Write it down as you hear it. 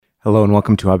Hello and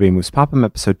welcome to Habemus Papam,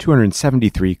 episode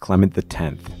 273, Clement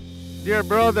X. Dear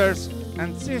brothers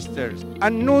and sisters,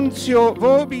 annuncio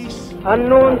vobis,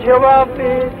 Annuncio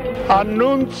vobis,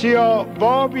 Annuncio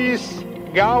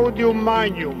vobis gaudium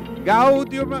magnum.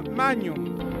 gaudium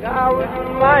magnum.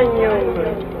 gaudium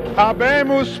magnum.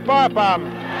 Habemus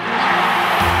Papam.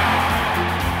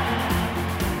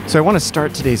 So I want to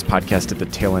start today's podcast at the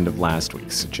tail end of last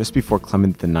week's. Just before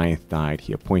Clement IX died,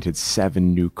 he appointed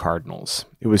 7 new cardinals.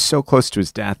 It was so close to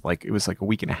his death, it was a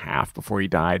week and a half before he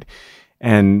died.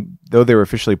 And though they were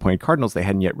officially appointed cardinals, they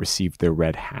hadn't yet received their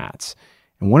red hats.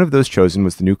 And one of those chosen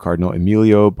was the new cardinal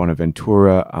Emilio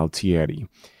Bonaventura Altieri.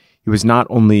 He was not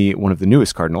only one of the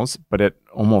newest cardinals, but at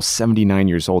almost 79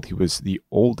 years old, he was the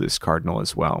oldest cardinal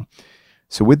as well.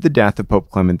 So with the death of Pope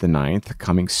Clement IX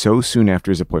coming so soon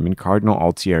after his appointment, Cardinal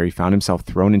Altieri found himself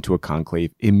thrown into a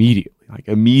conclave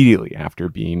immediately after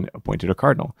being appointed a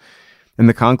cardinal. And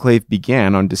the conclave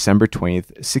began on December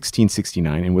 20th,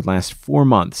 1669, and would last 4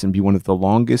 months and be one of the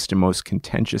longest and most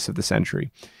contentious of the century.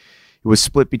 It was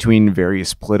split between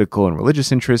various political and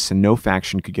religious interests, and no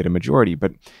faction could get a majority.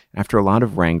 But after a lot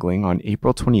of wrangling, on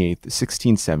April 28th,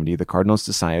 1670, the cardinals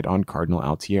decided on Cardinal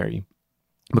Altieri.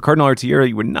 But Cardinal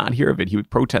Altieri would not hear of it. He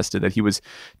protested that he was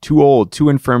too old, too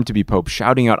infirm to be pope,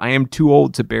 shouting out, "I am too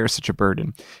old to bear such a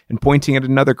burden," and pointing at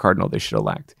another cardinal they should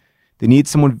elect. They need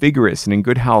someone vigorous and in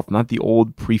good health, not the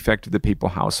old prefect of the papal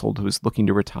household who was looking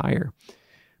to retire.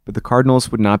 But the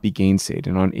cardinals would not be gainsaid,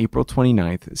 and on April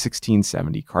 29th,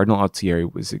 1670, Cardinal Altieri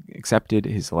was accepted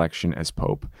his election as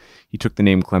pope. He took the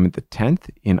name Clement X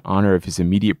in honor of his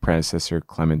immediate predecessor,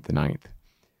 Clement IX.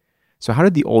 So how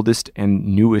did the oldest and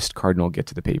newest cardinal get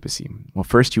to the papacy? Well,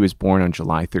 first he was born on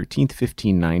July 13th,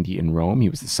 1590 in Rome. He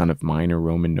was the son of minor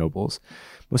Roman nobles.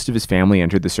 Most of his family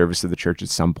entered the service of the church at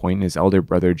some point, and his elder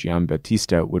brother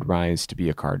Giambattista would rise to be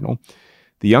a cardinal.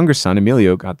 The younger son,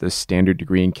 Emilio, got the standard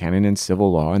degree in canon and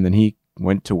civil law, and then he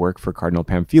went to work for Cardinal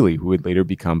Pamphili, who would later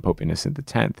become Pope Innocent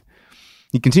X.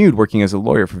 He continued working as a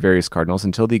lawyer for various cardinals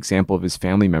until the example of his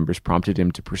family members prompted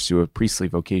him to pursue a priestly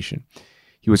vocation.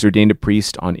 He was ordained a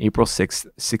priest on April 6,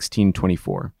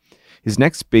 1624. His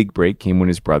next big break came when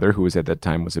his brother, who at that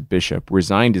time was a bishop,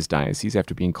 resigned his diocese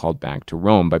after being called back to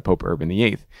Rome by Pope Urban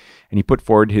VIII, and he put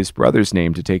forward his brother's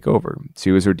name to take over. So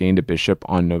he was ordained a bishop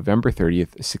on November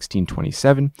 30th,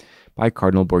 1627, by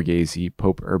Cardinal Borghese,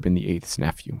 Pope Urban VIII's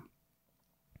nephew.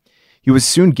 He was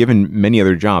soon given many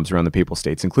other jobs around the papal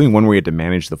states, including one where he had to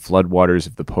manage the floodwaters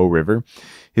of the Po River.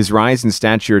 His rise in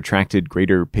stature attracted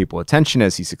greater papal attention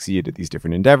as he succeeded at these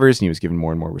different endeavors, and he was given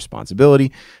more and more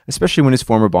responsibility, especially when his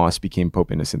former boss became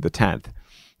Pope Innocent X.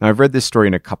 Now, I've read this story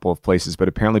in a couple of places, but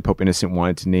apparently Pope Innocent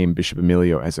wanted to name Bishop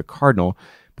Emilio as a cardinal,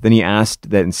 but then he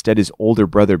asked that instead his older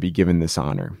brother be given this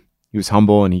honor. He was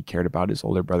humble, and he cared about his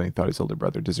older brother, and he thought his older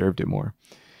brother deserved it more.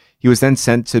 He was then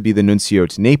sent to be the nuncio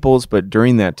to Naples, but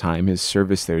during that time, his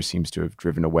service there seems to have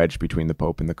driven a wedge between the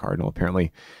Pope and the Cardinal.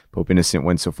 Apparently, Pope Innocent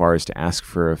went so far as to ask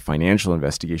for a financial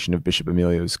investigation of Bishop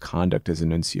Emilio's conduct as a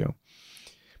nuncio.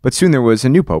 But soon there was a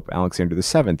new Pope, Alexander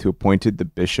VII, who appointed the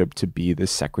bishop to be the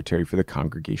secretary for the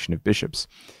Congregation of Bishops.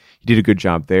 He did a good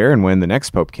job there, and when the next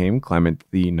Pope came, Clement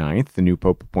IX, the new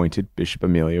Pope appointed Bishop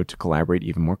Emilio to collaborate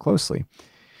even more closely.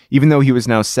 Even though he was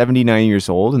now 79 years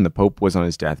old and the Pope was on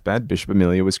his deathbed, Bishop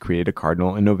Emilio was created a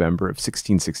cardinal in November of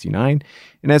 1669,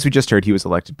 and as we just heard, he was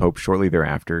elected Pope shortly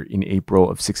thereafter in April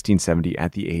of 1670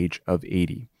 at the age of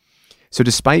 80. So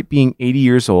despite being 80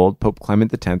 years old, Pope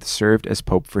Clement X served as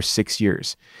Pope for 6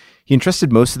 years. He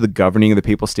entrusted most of the governing of the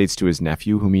papal states to his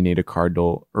nephew, whom he made a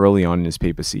cardinal early on in his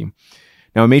papacy.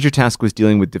 Now, a major task was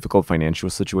dealing with difficult financial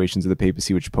situations of the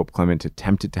papacy, which Pope Clement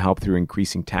attempted to help through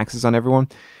increasing taxes on everyone,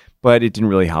 but it didn't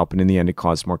really help, and in the end, it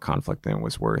caused more conflict than it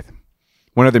was worth.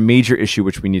 One other major issue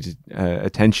which we need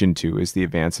attention to is the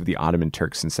advance of the Ottoman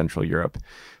Turks in Central Europe.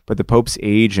 But the Pope's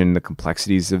age and the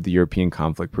complexities of the European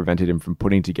conflict prevented him from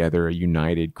putting together a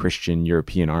united Christian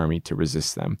European army to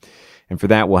resist them. And for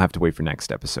that, we'll have to wait for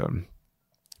next episode.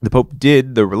 The Pope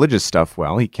did the religious stuff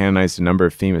well. He canonized a number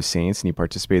of famous saints, and he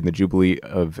participated in the Jubilee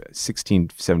of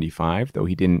 1675, though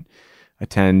he didn't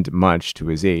attend much to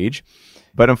his age.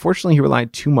 But unfortunately, he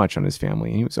relied too much on his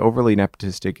family. He was overly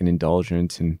nepotistic and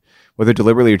indulgent, and whether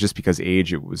deliberately or just because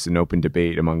age, it was an open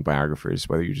debate among biographers,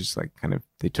 whether you just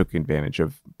they took advantage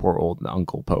of poor old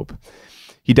Uncle Pope.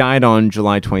 He died on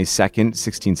July 22nd,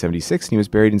 1676, and he was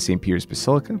buried in St. Peter's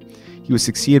Basilica. He was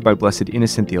succeeded by Blessed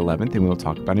Innocent XI, and we will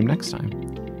talk about him next time.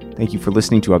 Thank you for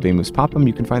listening to Habemus Papam.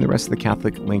 You can find the rest of the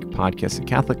Catholic Link podcast at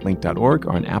catholiclink.org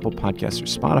or on Apple Podcasts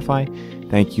or Spotify.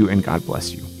 Thank you, and God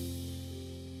bless you.